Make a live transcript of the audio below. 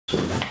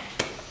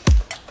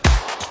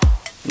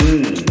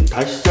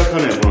다시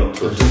시작하는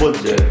에버노트 두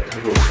번째.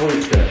 하고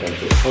서울시가 약간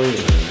좀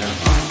서울이잖아요.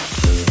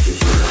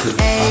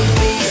 네.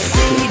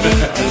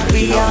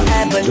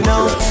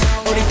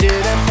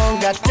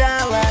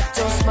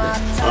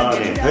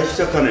 다시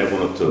시작하는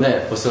에버노트.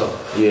 네, 벌써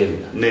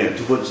 2회입니다. 네,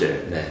 두 번째.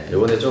 네,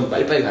 이번에 좀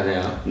빨리빨리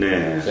가네요.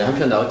 네. 한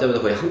편 나올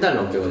때보다 거의 한 달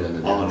넘게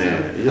걸렸는데.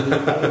 네.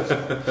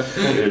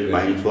 이제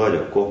많이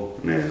좋아졌고,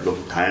 네, 또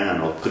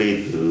다양한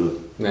업그레이드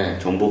네.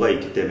 정보가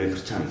있기 때문에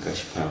그렇지 않을까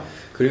싶어요.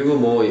 그리고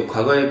뭐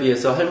과거에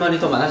비해서 할 말이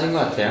더 많아진 것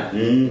같아요.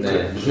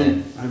 네.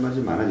 무슨 할 말이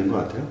좀 많아진 것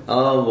같아요?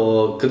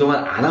 뭐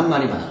그동안 안 한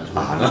말이 많아가지고.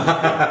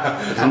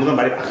 당분간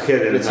말이 막 해야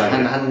되는 그렇죠.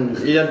 한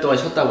 1년 동안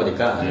쉬었다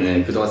보니까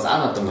네, 그동안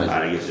쌓아놨던 말이.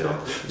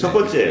 알겠죠. 첫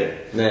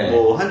번째, 네.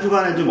 뭐 한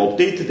주간에 좀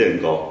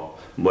업데이트된 거.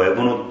 뭐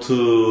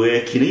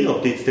에버노트의 기능이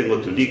업데이트된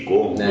것들도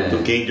있고 네.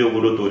 또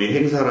개인적으로 또 우리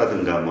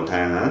행사라든가 뭐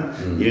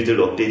다양한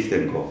일들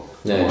업데이트된 거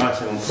네.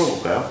 하나씩 한번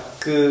풀어볼까요?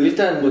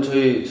 일단 뭐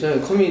저희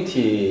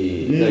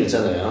커뮤니티가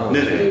있잖아요.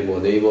 네네. 저희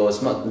뭐 네이버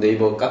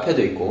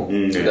카페도 있고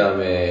네.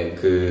 그다음에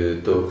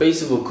또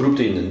페이스북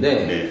그룹도 있는데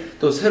네.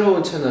 또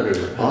새로운 채널을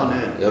하나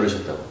네.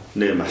 열으셨다고.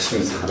 네,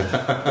 맞습니다.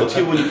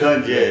 어떻게 보니까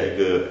이제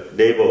그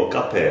네이버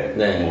카페,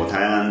 네. 뭐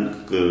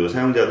다양한 그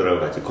사용자들하고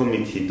같이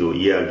커뮤니티도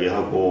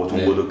이야기하고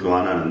정보도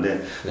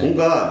교환하는데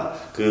뭔가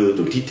그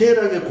좀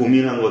디테일하게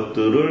고민한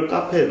것들을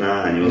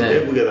카페나 아니면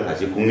페이북에다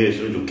같이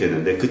공유했으면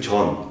좋겠는데 그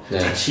전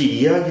같이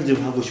이야기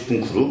좀 하고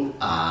싶은 그룹,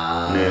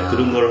 네,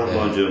 그런 걸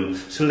한번 좀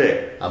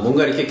슬랙.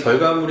 뭔가 이렇게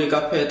결과물이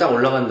카페에 딱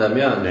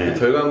올라간다면 그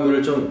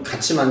결과물을 좀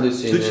같이 만들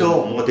수 있는. 그렇죠.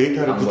 뭔가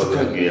데이터를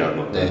구축하기 위한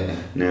것들.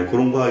 네,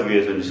 그런 거 하기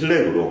위해서는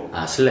슬랙으로.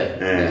 슬랙.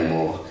 네,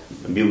 뭐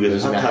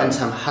미국에서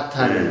한참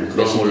핫한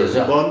그런 걸로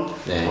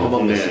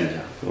한번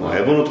메신저.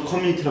 에버노트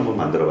커뮤니티를 한번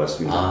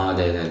만들어봤습니다.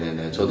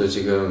 네네네네. 저도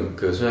지금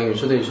그 소장님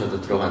초대해 주셔서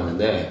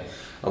들어갔는데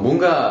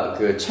뭔가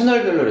그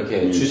채널별로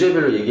이렇게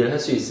주제별로 얘기를 할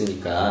수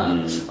있으니까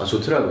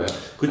좋더라고요.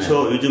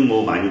 그렇죠. 요즘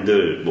뭐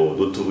많이들 뭐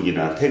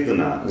노트북이나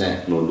태그나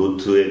뭐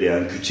노트에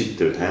대한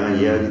규칙들,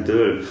 다양한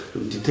이야기들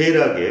좀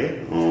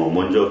디테일하게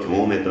먼저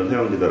경험했던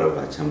사용자들하고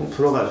같이 한번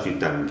풀어갈 수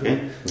있다는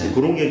게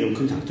그런 게 좀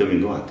큰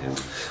장점인 것 같아요.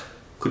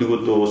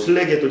 그리고 또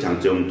슬랙의 또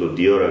장점은 또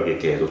리얼하게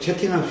계속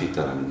채팅할 수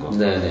있다는 거.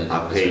 앞에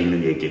맞아요.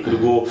 있는 얘기.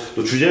 그리고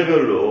또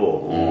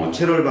주제별로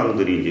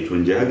채널방들이 이제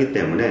존재하기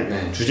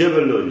때문에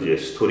주제별로 이제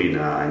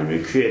스토리나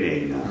아니면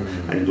Q&A나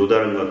아니면 또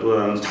다른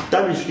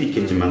잡담일 수도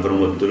있겠지만 그런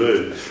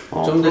것들을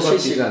좀 더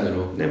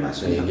실시간으로. 네,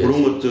 맞습니다.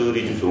 그런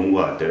것들이 좀 좋은 것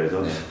같아요.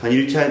 그래서 한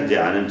 1차 이제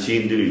아는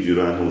지인들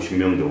위주로 한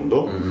 50명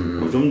정도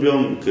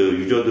점점 그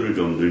유저들을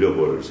좀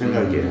늘려볼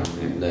생각이에요.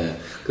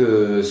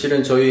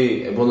 실은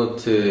저희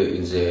에버노트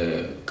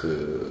이제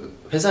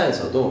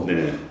회사에서도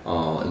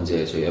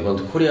이제 저희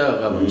에버노트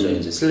코리아가 먼저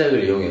이제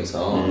슬랙을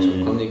이용해서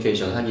좀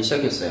커뮤니케이션 하기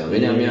시작했어요.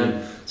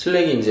 왜냐하면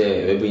슬랙이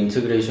이제 외부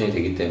인테그레이션이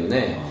되기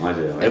때문에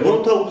맞아요.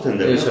 에버노트하고도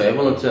된다고요? 그렇죠.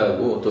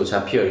 에버노트하고 또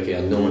자피어 이렇게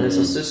연동을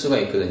해서 쓸 수가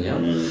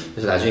있거든요.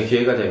 그래서 나중에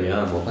기회가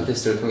되면 뭐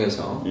팟캐스트를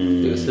통해서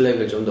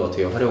슬랙을 좀 더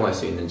어떻게 활용할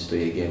수 있는지도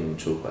얘기하면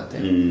좋을 것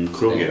같아요.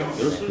 그러게요.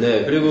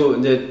 네, 그리고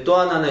이제 또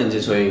하나는 이제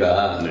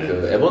저희가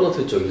그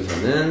에버노트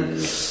쪽에서는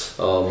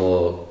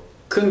뭐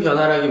큰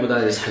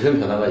변화라기보다는 작은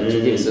변화가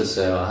이쪽에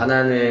있었어요.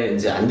 하나는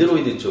이제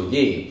안드로이드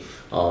쪽이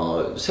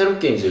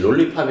새롭게 이제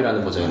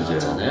롤리팝이라는 버전이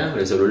나왔잖아요.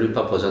 그래서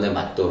롤리팝 버전에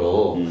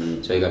맞도록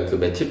저희가 그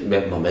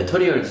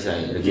매터리얼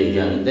디자인 이렇게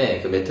얘기하는데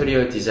그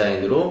매터리얼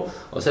디자인으로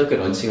새롭게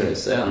런칭을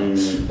했어요.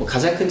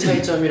 가장 큰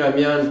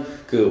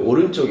차이점이라면 그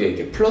오른쪽에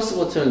이렇게 플러스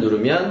버튼을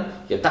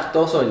누르면 이게 딱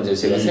떠서 이제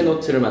제가 새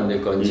노트를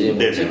만들 건지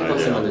뭐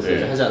체크박스 만들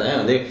건지 하잖아요.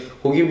 근데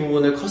거기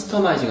부분을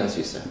커스터마이징 할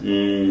수 있어요.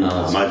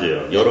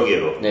 맞아요. 여러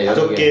개로.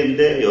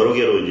 5개인데 여러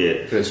개로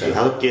이제 그렇죠.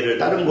 5개를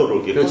다른 거로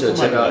이렇게 그렇죠.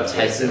 제가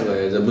잘 쓰는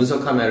거예요. 그래서 문서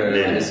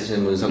카메라를 많이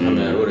쓰시는 문서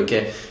카메라로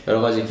이렇게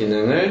여러 가지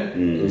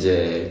기능을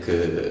이제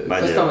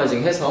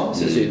커스터마이징 해서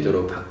쓸 수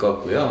있도록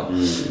바꿨고요.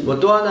 뭐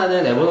또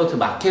하나는 에버노트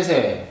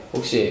마켓에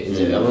혹시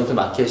이제 에버노트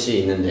마켓이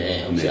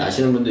있는데 혹시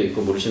아시는 분도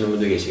있고 모르시는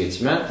분도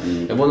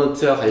계시겠지만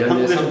에버노트와 관련된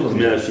한국에서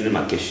구매할 수 있는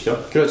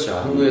마켓이죠? 그렇죠.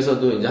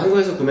 한국에서도 이제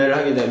한국에서 구매를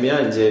하게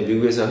되면 이제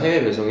미국에서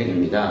해외 배송이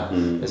됩니다.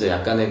 그래서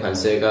약간의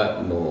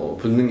관세가 뭐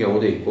붙는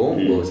경우도 있고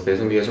뭐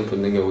배송비가 좀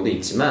붙는 경우도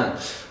있지만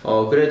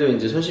그래도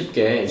이제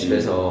손쉽게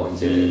집에서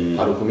이제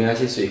바로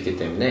구매하실 수 있기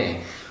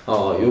때문에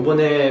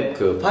요번에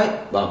그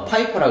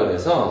파이퍼라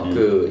그래서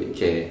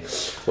이렇게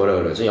뭐라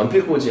그러죠?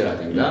 연필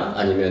꽂이라든가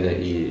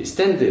아니면은 이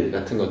스탠드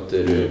같은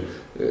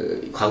것들을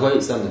과거에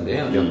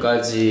있었는데요. 몇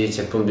가지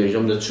제품들이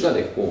좀 더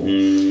추가됐고,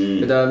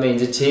 그 다음에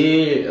이제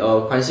제일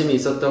관심이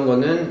있었던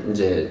거는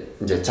이제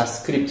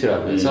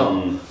자스크립트라고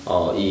해서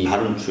이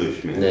발음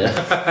조심해요.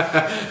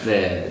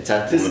 네,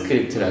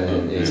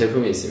 자트스크립트라는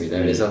제품이 있습니다.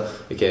 그래서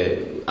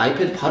이렇게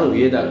아이패드 바로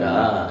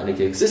위에다가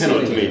이렇게 쓸 수 있는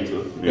펜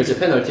얼티메이트. 그렇죠.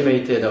 펜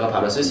얼티메이트에다가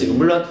바로 쓸 수 있고,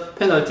 물론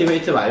펜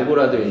얼티메이트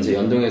말고라도 이제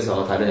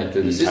연동해서 다른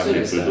앱들도 쓸 수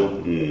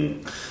있어요.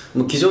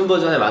 뭐 기존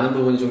버전에 많은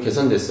부분이 좀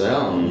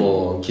개선됐어요.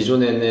 뭐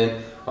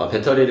기존에는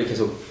배터리를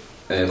계속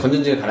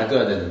건전지를 갈아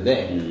껴야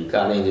되는데 그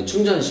안에 이제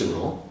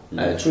충전식으로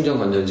충전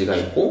건전지가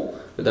있고,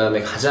 그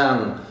다음에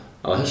가장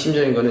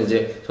핵심적인 거는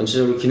이제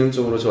전체적으로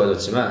기능적으로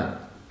좋아졌지만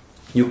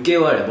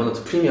 6개월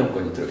에버노트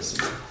프리미엄권이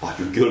들어있습니다. 아,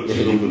 6개월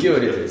프리미엄권?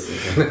 6개월이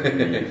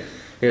들어있습니다.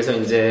 그래서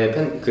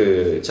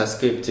이제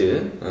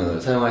자스크립트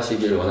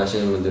사용하시길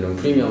원하시는 분들은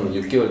프리미엄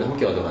 6개월도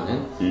함께 얻어가는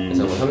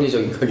그래서 뭐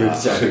합리적인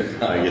가격이지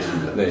않을까.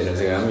 알겠습니다. 네, 이런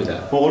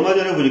생각합니다. 얼마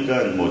전에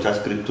보니까 뭐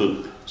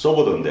자스크립트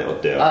써보던데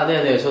어때요? 아,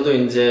 네네. 저도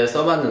이제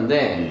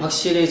써봤는데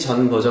확실히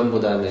전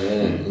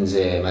버전보다는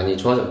이제 많이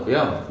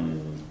좋아졌고요.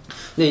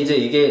 근데 이제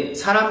이게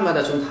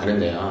사람마다 좀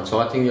다른데요. 저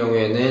같은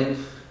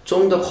경우에는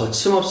좀 더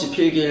거침없이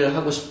필기를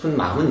하고 싶은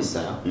마음은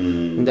있어요.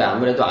 근데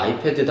아무래도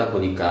아이패드다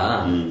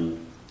보니까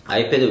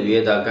아이패드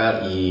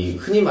위에다가 이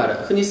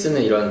흔히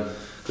쓰는 이런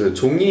그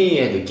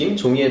종이의 느낌?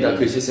 종이에다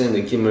글씨 쓰는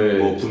느낌을.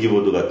 뭐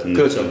부기보드 같은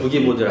그렇죠. 느낌.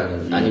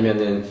 부기보드라는,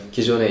 아니면은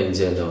기존에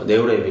이제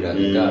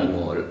네오랩이라든가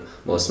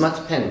뭐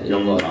스마트펜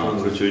이런 거. 아,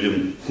 그렇죠.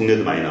 요즘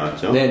국내도 많이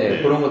나왔죠. 네네.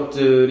 네. 그런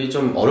것들이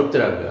좀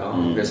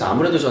어렵더라고요. 그래서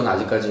아무래도 저는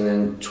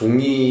아직까지는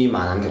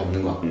종이만한 게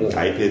없는 것 같고.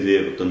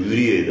 아이패드에 어떤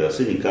유리에다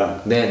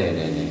쓰니까.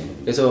 네네네네.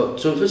 그래서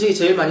좀 솔직히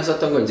제일 많이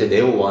썼던 건 이제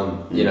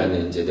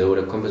네오1이라는 이제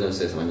네오랩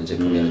컨버전스에서 만든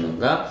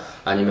제품이라던가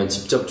아니면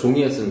직접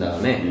종이에 쓴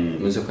다음에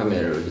문서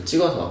카메라로 이렇게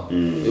찍어서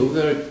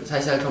이걸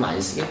사실 더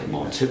많이 쓰게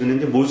됩니다. 최근에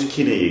이제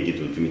몰스킨의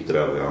얘기도 좀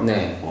있더라고요.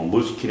 네.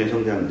 몰스킨의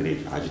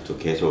성장들이 아직도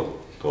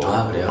계속 더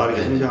그래요?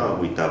 빠르게 네네.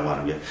 성장하고 있다고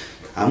하는 게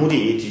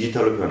아무리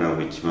디지털로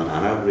변하고 있지만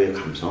아날로그의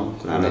감성,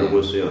 그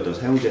아날로그로서의 어떤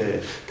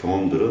사용자의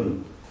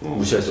경험들은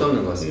무시할 수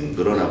없는 것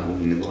같습니다. 늘어나고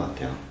있는 것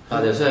같아요.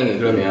 네, 소장님,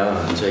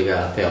 그러면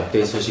저희가 앞에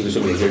업데이트 소식을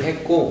좀 얘기를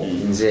했고,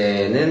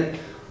 이제는,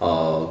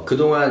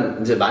 그동안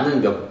이제 많은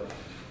몇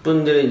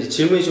분들의 이제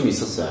질문이 좀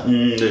있었어요.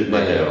 네,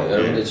 맞아요.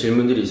 여러분들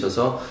질문들이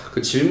있어서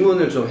그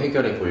질문을 좀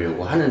해결해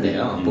보려고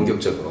하는데요,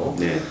 본격적으로.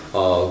 네.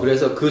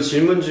 그래서 그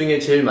질문 중에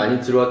제일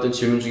많이 들어왔던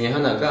질문 중에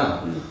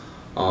하나가,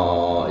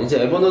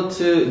 이제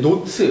에버노트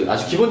노트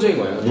아주 기본적인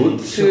거예요.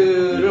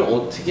 노트를 그렇죠.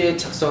 어떻게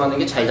작성하는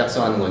게 잘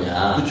작성하는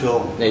거냐.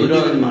 그렇죠. 네,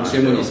 이런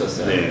질문이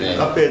있었어요. 네, 네.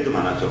 카페에도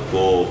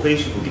많았었고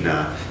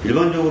페이스북이나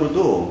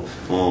일반적으로도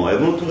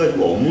에버노트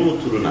가지고 업무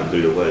노트를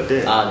만들려고 할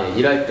때, 네,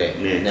 일할 때,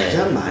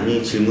 가장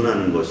많이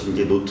질문하는 것이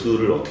이제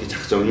노트를 어떻게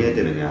작성해야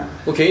되느냐.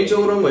 뭐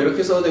개인적으로는 뭐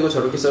이렇게 써도 되고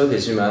저렇게 써도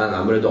되지만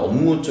아무래도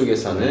업무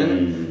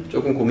쪽에서는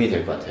조금 고민이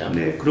될 것 같아요.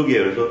 네,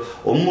 그러게요. 그래서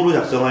업무로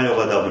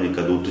작성하려고 하다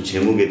보니까 노트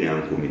제목에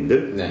대한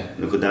고민들. 네.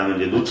 그 다음에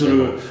이제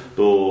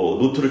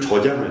노트를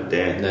저장할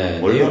때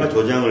얼마나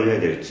저장을 해야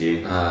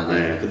될지.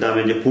 그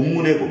다음에 이제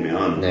본문에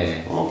보면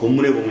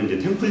이제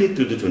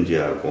템플릿들도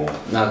존재하고.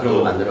 그런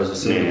거 만들어서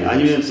쓰는. 네,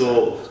 아니면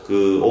또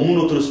그 업무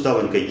노트를 쓰다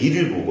보니까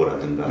일일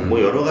보고라든가 뭐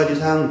여러 가지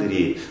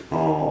사항들이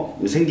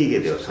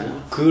생기게 되었어요.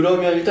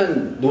 그러면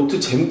일단 노트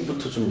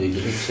제목부터 좀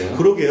얘기해 주세요.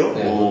 그러게요.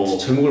 네, 노트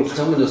제목을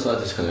가장 먼저 써야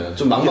되잖아요.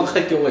 좀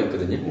막막할 경우가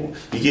있거든요.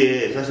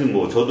 이게 사실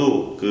뭐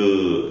저도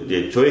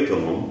이제 저의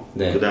경험,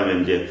 그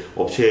다음에 이제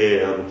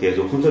업체하고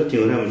계속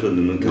컨설팅을 하면서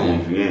넣는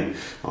경험 중에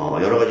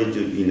여러 가지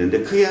있는데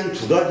크게 한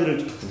두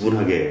가지를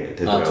구분하게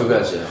되더라고요. 두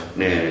가지요.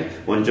 네,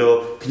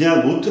 먼저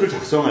그냥 노트를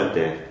작성할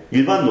때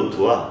일반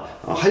노트와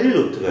할 일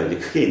노트가 이제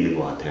크게 있는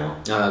것 같아요.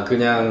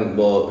 그냥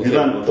뭐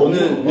일반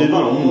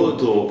업무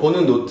노트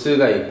보는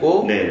노트가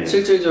있고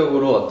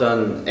실질적으로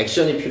어떤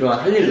액션이 필요한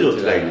할 일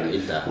노트가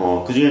있다.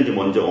 그 중에 이제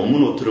먼저 업무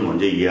노트를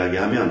먼저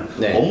이야기하면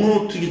업무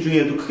노트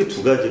중에도 크게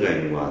두 가지가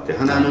있는 것 같아요.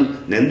 하나는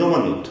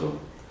랜덤한 노트.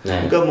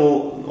 그러니까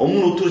뭐 업무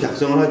노트로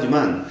작성을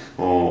하지만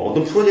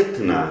어떤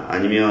프로젝트나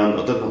아니면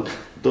어떤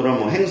또는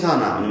뭐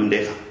행사나 아니면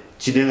내가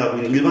진행하고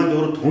있는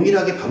일반적으로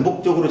동일하게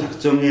반복적으로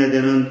작성해야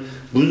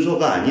되는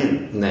문서가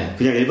아닌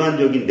그냥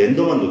일반적인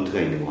랜덤한 노트가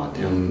있는 것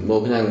같아요.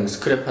 뭐 그냥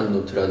스크랩한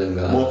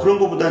노트라든가 뭐 그런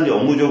것보다 이제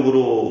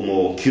업무적으로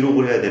뭐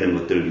기록을 해야 되는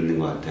것들이 있는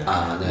것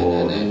같아요.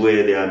 뭐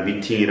누구에 대한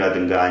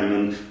미팅이라든가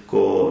아니면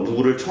그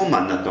누구를 처음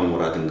만났던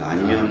거라든가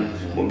아니면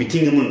뭐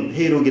미팅은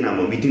회의록이나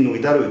뭐 미팅록이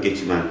따로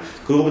있겠지만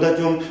그거보다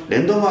좀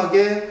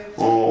랜덤하게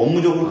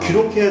업무적으로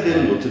기록해야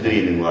되는 노트들이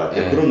있는 것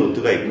같아요. 그런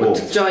노트가 있고 뭐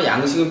특정한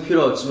양식은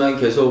필요 없지만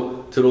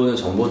계속 들어오는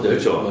정보들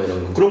그렇죠. 뭐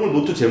이런 거. 그러면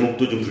노트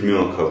제목도 좀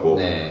불명확하고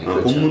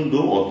그렇죠.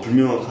 본문도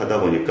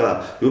불명확하다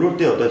보니까 이럴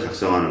때 어떤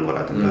작성하는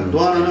거라든가 또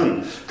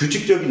하나는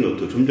규칙적인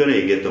노트 좀 전에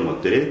얘기했던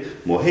것들이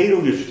뭐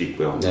회의록일 수도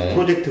있고요.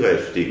 프로젝트가일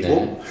수도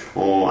있고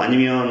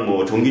아니면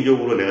뭐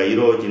정기적으로 내가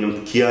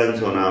이루어지는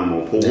기한서나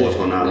뭐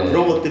보고서나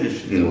그런 것들일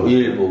수 있는 거예요.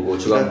 일 보고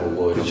주간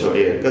보고 이런 그렇죠.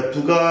 그러니까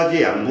두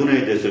가지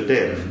양분에 됐을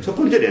때 첫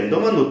번째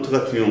랜덤한 노트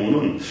같은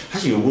경우는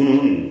사실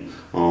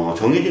요거는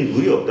정해진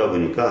룰이 없다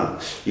보니까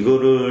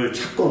이거를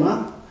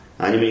찾거나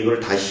아니면 이걸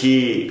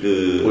다시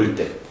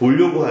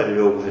보려고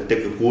하려고 할 때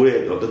그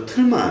고의 어떤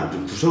틀만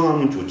좀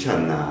구성하면 좋지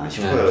않나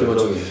싶어요.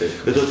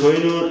 그래서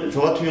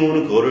저 같은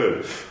경우는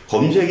그거를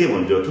검색에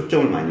먼저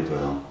초점을 많이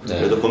둬요.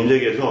 그래서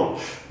검색에서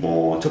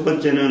뭐 첫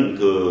번째는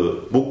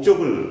그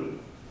목적을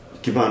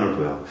기반을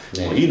둬요.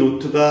 이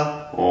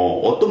노트가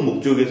어떤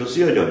목적에서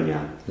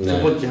쓰여졌냐.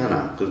 첫 번째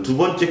하나. 그 두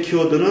번째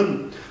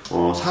키워드는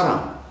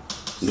사람.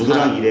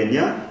 누구랑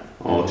일했냐?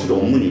 주로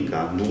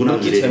업무니까 누구나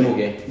노트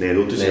제목에. 네,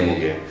 노트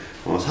제목에.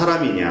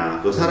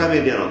 사람이냐, 그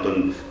사람에 대한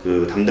어떤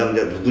그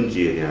담당자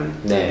누군지에 대한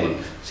부분.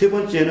 세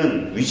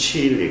번째는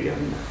위치를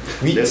얘기합니다.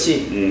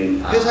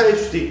 위치? 회사일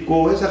수도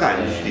있고 회사가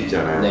아닐 수도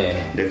있잖아요.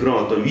 네,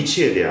 그런 어떤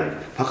위치에 대한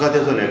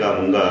바깥에서 내가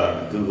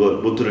뭔가 그거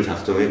노트를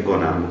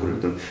작성했거나 뭐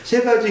그랬던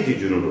세 가지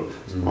기준으로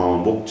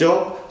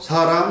목적,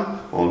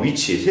 사람,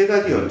 위치 세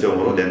가지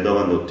연정으로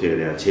랜덤한 노트에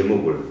대한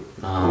제목을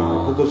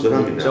포커스를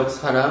합니다. 목적,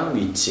 사람,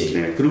 위치.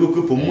 네, 그리고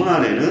그 본문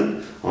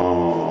안에는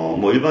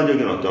뭐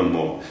일반적인 어떤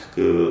뭐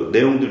그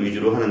내용들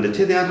위주로 하는데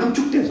최대한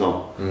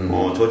함축돼서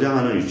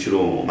저장하는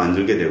위치로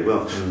만들게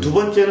되고요. 두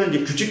번째는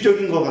이제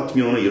규칙적인 것 같은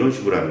경우는 이런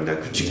식으로 합니다.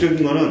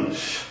 규칙적인 거는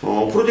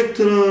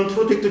프로젝트는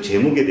프로젝트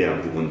제목에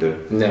대한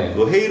부분들,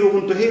 그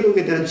회의록은 또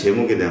회의록에 대한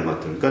제목에 대한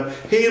것들. 그러니까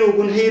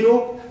회의록은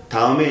회의록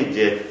다음에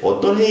이제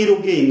어떤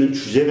회의록에 있는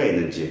주제가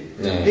있는지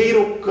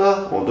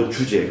회의록과 어떤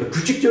주제, 그러니까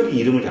규칙적인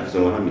이름을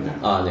작성을 합니다.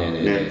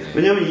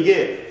 왜냐하면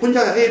이게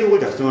혼자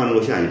회의록을 작성하는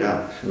것이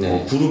아니라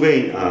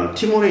그룹에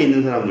팀원에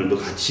있는 사람들도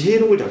같이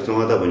회의록을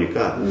작성하다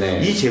보니까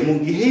이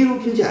제목이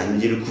회의록인지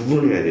아닌지를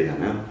구분을 해야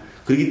되잖아요.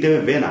 그렇기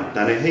때문에 맨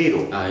앞단에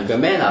회의록. 그러니까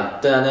맨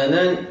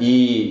앞단에는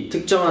이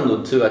특정한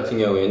노트 같은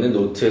경우에는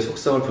노트의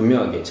속성을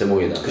분명하게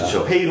제목에다가.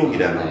 그렇죠.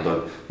 회의록이라는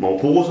어떤 뭐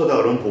보고서다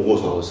그러면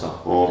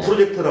보고서.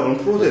 프로젝트라 그러면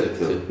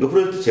프로젝트.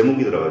 프로젝트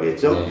제목이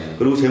들어가겠죠.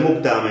 그리고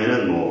제목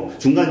다음에는 뭐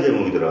중간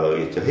제목이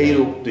들어가겠죠.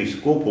 회의록도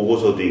있고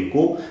보고서도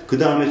있고 그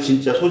다음에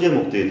진짜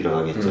소제목들이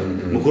들어가겠죠.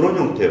 뭐 그런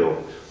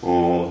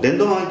형태로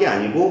랜덤한 게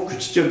아니고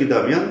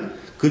규칙적이다면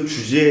그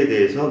주제에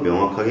대해서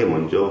명확하게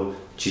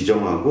먼저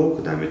지정하고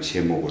그 다음에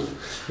제목을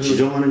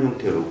지정하는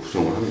형태로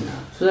구성을 합니다.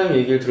 소장님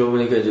얘기를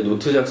들어보니까 이제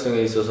노트 작성에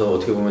있어서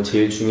어떻게 보면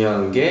제일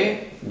중요한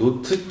게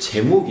노트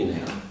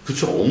제목이네요.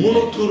 그렇죠. 업무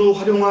노트로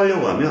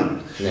활용하려고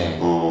하면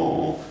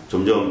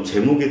점점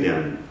제목에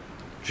대한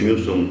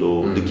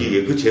중요성도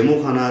느끼게 그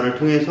제목 하나를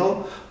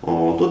통해서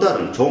또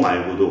다른 저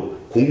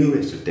말고도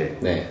공유했을 때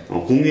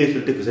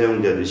공유했을 때 그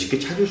사용자들이 쉽게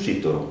찾을 수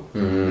있도록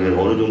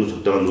어느 정도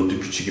적당한 노트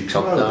규칙이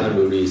필요하거든요. 적당한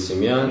룰이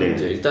있으면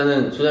이제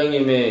일단은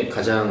소장님의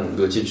가장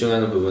그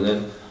집중하는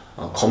부분은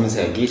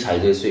검색이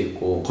잘 될 수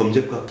있고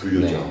검색과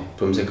분류죠.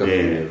 검색과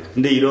분류.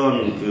 근데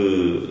이런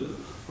그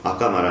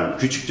아까 말한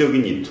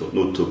규칙적인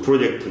노트,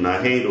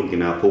 프로젝트나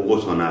회의록이나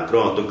보고서나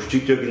그런 어떤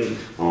규칙적인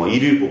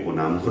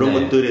일일보고나 뭐 그런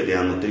것들에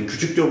대한 것들이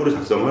규칙적으로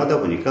작성을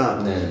하다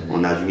보니까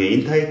나중에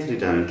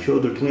인타이틀이라는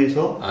키워드를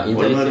통해서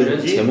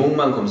얼마든지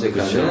제목만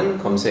검색하는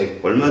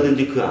검색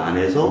얼마든지 그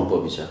안에서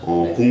방법이죠.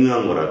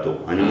 공유한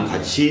거라도 아니면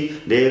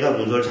같이 내가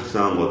문서를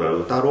작성한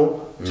거라도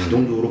따로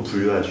자동적으로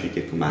분류할 수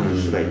있게끔 만들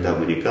수가 있다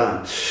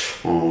보니까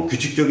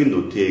규칙적인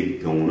노트의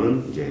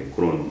경우는 이제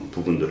그런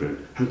부분들을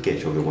함께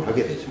적용을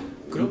하게 되죠.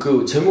 그럼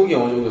그 제목이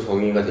어느 정도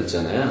정의가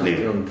됐잖아요.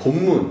 그럼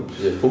본문,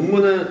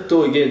 본문은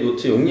또 이게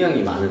노트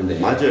용량이 많은데.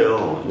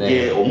 맞아요.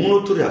 이게 업무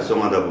노트를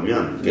작성하다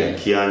보면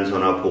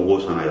기한서나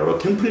보고서나 여러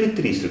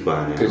템플릿들이 있을 거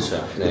아니에요.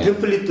 그렇죠. 그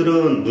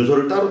템플릿들은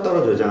문서를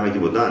따로따로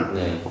저장하기보단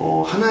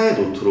하나의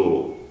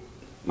노트로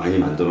많이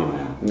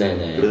만들어놔요.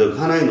 그래서 그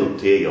하나의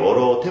노트에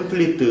여러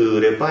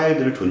템플릿들의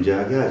파일들을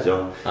존재하게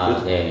하죠.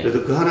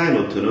 그래서 그 하나의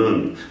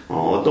노트는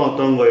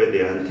어떤 거에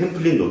대한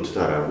템플릿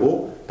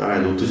노트다라고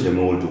따라의 노트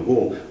제목을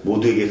두고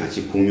모두에게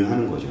같이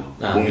공유하는 거죠.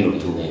 공유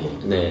노트북으로.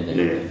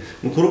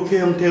 뭐 그렇게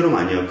형태로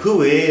많이 해요. 그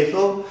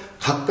외에서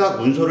각각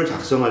문서를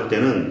작성할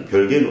때는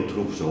별개의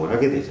노트로 구성을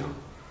하게 되죠.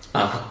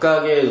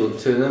 각각의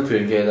노트는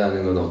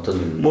별개라는 건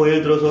어떤? 뭐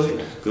예를 들어서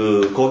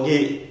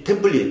거기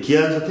템플릿,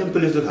 기한서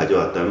템플릿을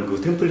가져왔다면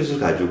그 템플릿을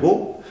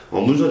가지고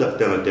문서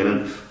작성할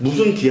때는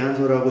무슨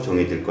기한서라고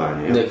정해질 거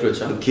아니에요?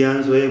 그렇죠. 그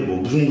기한서에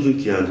뭐 무슨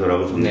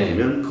기한서라고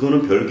정해지면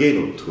그거는 별개의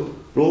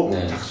노트로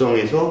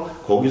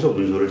작성해서 거기서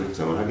문서를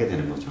작성을 하게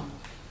되는 거죠.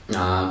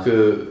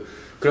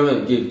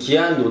 그러면 이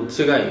기한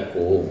노트가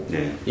있고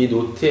이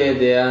노트에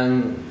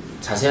대한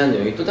자세한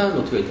내용이 또 다른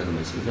노트가 있다는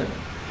말씀이세요?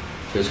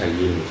 제가 잘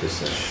이해를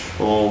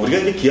못했어요. 우리가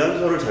이제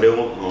기한서를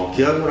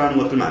기한서라는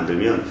것들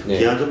만들면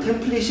기한서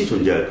템플릿이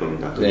존재할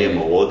겁니다. 그게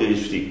뭐 워드일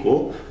수도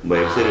있고, 뭐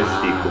엑셀일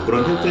수도 있고,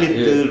 그런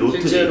템플릿들,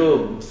 노트들이.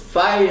 실제로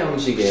파일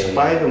형식의.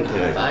 파일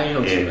형태가 파일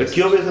형식. 그러니까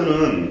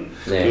기업에서는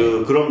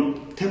그런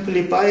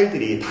템플릿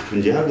파일들이 다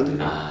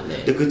존재하거든요.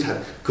 근데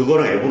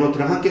그거랑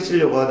에버노트랑 함께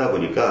쓰려고 하다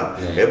보니까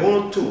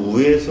에버노트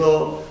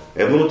위에서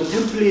에버노트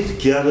템플릿,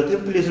 기한서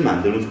템플릿을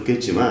만들면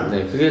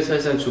좋겠지만 그게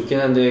사실상 좋긴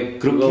한데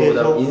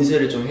그거보다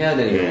인쇄를 좀 해야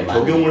되는 거예요.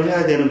 적용을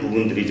해야 되는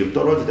부분들이 좀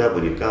떨어지다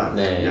보니까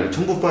그냥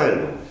첨부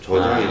파일로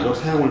저장해서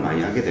사용을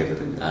많이 하게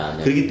되거든요.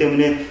 그렇기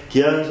때문에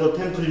기한서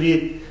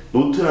템플릿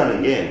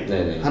노트라는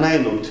게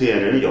하나의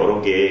노트에는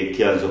여러 개의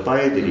기한서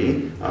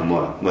파일들이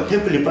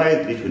템플릿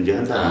파일들이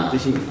존재한다는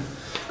뜻입니다.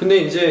 근데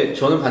이제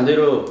저는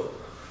반대로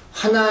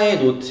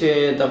하나의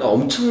노트에다가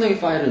엄청나게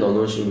파일을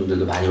넣어놓으시는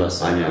분들도 많이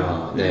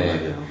봤어요.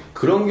 맞아요.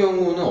 그런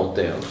경우는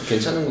어때요?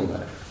 괜찮은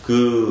건가요?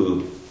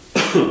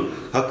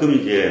 가끔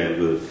이제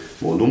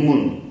뭐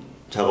논문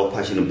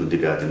작업하시는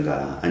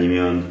분들이라든가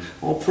아니면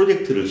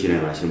프로젝트를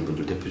진행하시는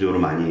분들 대표적으로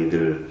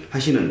많이들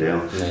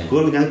하시는데요. 네.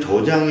 그걸 그냥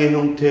저장의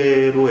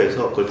형태로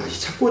해서 그걸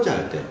다시 찾고자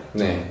할 때,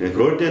 네. 네,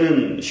 그럴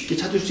때는 쉽게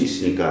찾을 수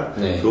있으니까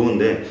네.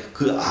 좋은데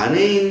그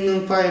안에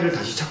있는 파일을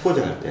다시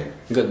찾고자 할 때,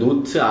 그러니까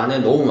노트 안에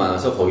너무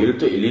많아서 거기를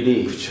또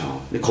일일이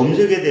그렇죠.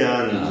 검색에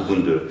대한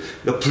부분들,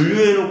 그러니까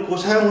분류해놓고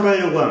사용을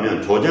하려고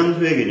하면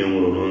저장소의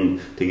개념으로는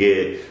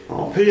되게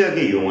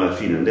편리하게 이용할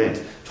수 있는데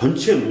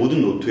전체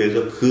모든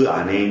노트에서 그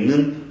안에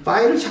있는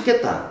파일을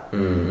찾겠다.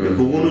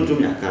 그거는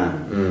좀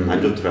약간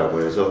안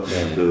좋더라고요. 그래서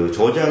네. 그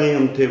저장의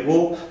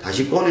형태고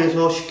다시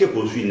꺼내서 쉽게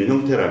볼 수 있는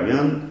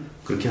형태라면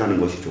그렇게 하는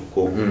것이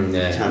좋고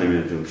네. 그렇지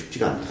않으면 좀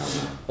쉽지가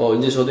않더라고요.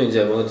 이제 저도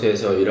이제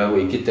에버노트에서 일하고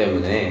있기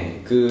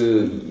때문에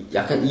그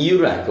약간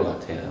이유를 알 것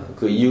같아요.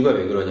 그 이유가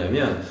왜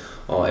그러냐면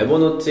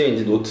에버노트에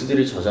이제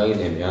노트들이 저장이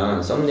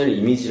되면 썸네일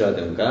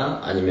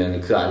이미지라든가 아니면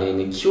그 안에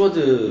있는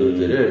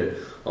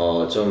키워드들을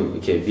좀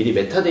이렇게 미리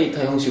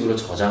메타데이터 형식으로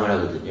저장을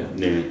하거든요.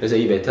 네. 그래서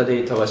이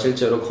메타데이터가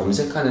실제로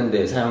검색하는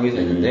데 사용이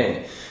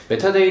되는데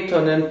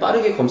메타데이터는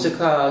빠르게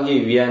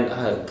검색하기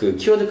위한 그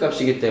키워드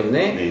값이기 때문에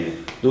네.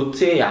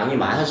 노트의 양이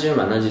많아지면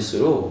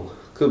많아질수록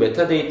그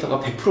메타데이터가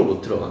 100%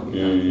 못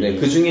들어갑니다. 네,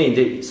 그 중에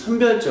이제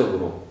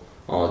선별적으로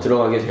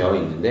들어가게 되어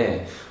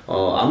있는데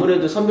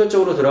아무래도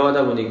선별적으로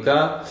들어가다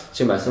보니까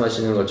지금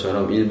말씀하시는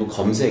것처럼 일부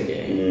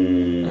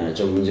검색에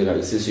좀 문제가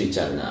있을 수 있지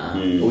않나.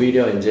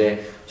 오히려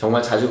이제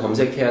정말 자주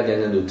검색해야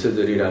되는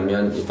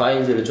노트들이라면 이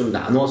파일들을 좀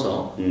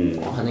나눠서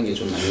하는 게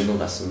좀 맞는 것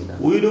같습니다.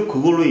 오히려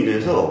그걸로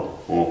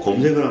인해서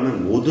검색을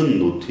하면 모든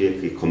노트에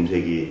그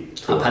검색이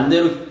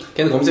반대로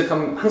걔는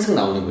검색하면 항상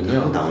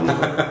나오는군요. 나오는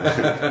거예요.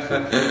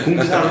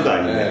 공지사항도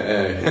아니고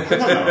네.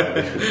 항상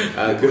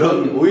나와요.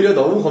 그런 오히려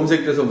너무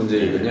검색돼서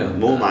문제이군요. 네.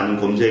 너무 많은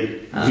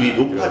검색률이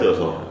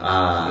높아져서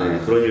네,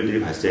 그런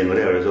일들이 발생을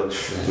해요. 그래서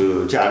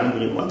네. 제 아는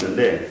분이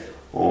왔는데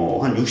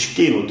한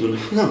 60개의 노트는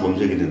항상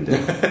검색이 된대요.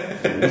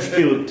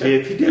 60개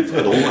노트에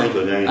PDF가 너무 많이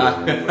저장이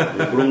되는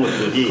거예요. 그런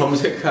것들이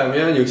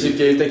검색하면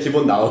 60개일 때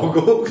기본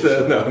나오고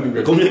그다음 나오는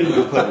거예요. 검색이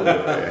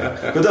높아지고요.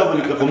 네. 그러다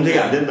보니까 검색이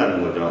안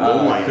된다는 거죠.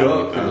 너무 많이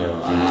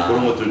나오니까.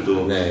 그런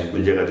것들도 네.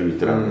 문제가 좀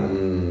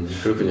있더라고요.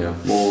 그렇군요.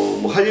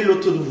 할 일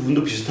노트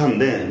부분도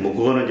비슷한데,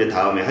 그거는 이제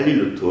다음에 할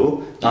일 노트.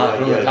 그럼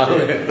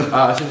다음에.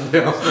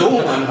 아쉽네요.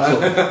 너무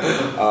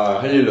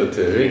많아서. 할 일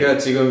노트. 그러니까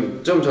지금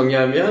좀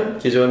정리하면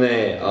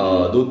기존에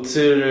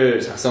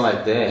노트를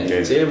작성할 때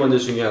네. 제일 먼저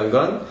중요한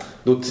건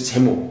노트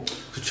제목.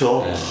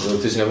 그쵸. 네,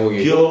 노트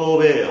제목이.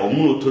 기업의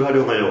업무 노트를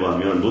활용하려고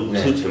하면 노트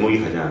네.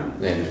 제목이 가장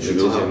네,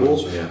 중요하고,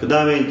 그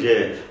다음에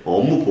이제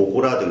업무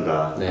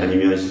보고라든가 네.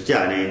 아니면 실제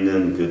안에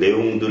있는 그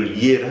내용들을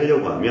이해를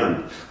하려고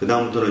하면, 그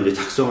다음부터는 이제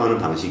작성하는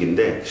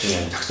방식인데,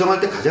 네. 작성할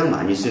때 가장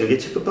많이 쓰는 게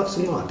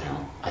체크박스인 것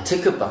같아요.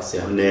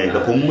 체크박스요? 네,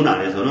 그러니까 본문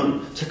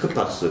안에서는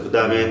체크박스. 그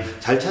다음에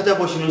잘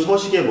찾아보시면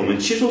서식에 보면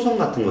취소선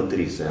같은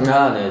것들이 있어요.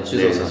 네,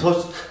 취소선. 네,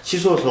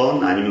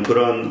 취소선 아니면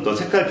그런 어떤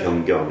색깔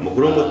변경,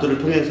 그런 것들을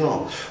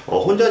통해서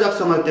혼자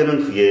작성할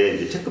때는 그게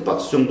이제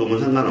체크박스 정도면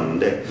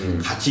상관없는데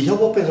같이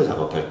협업해서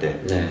작업할 때,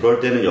 네. 그럴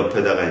때는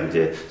옆에다가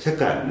이제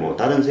색깔,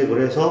 다른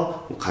색으로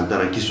해서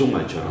간단한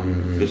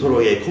귓속말처럼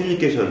서로의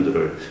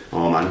커뮤니케이션들을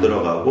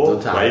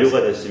만들어가고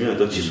완료가 됐으면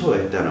또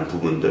취소했다는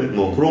부분들,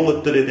 그런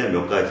것들에 대한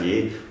몇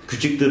가지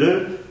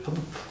규칙들을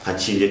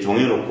같이 이제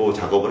정해놓고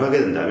작업을 하게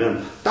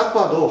된다면 딱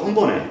봐도 한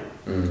번에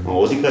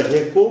어디까지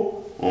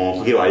했고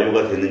그게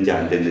완료가 됐는지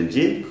안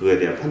됐는지 그거에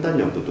대한 판단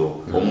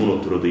정도도 업무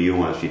노트로도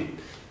이용할 수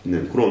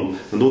있는 그런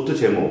노트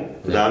제목.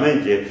 그 다음에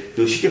이제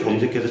또 쉽게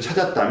검색해서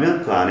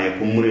찾았다면 그 안에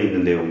본문에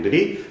있는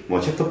내용들이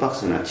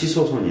체크박스나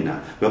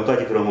취소선이나 몇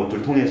가지 그런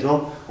것들을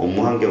통해서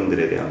업무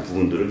환경들에 대한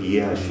부분들을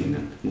이해할 수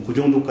있는 그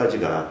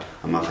정도까지가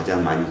아마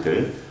가장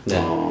많이들 네.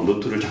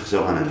 노트를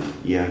작성하는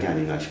이야기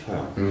아닌가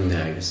싶어요. 네,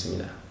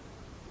 알겠습니다.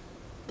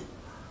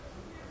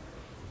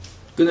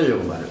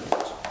 끊으려고 말을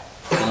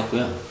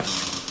끊었고요.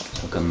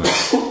 잠깐만.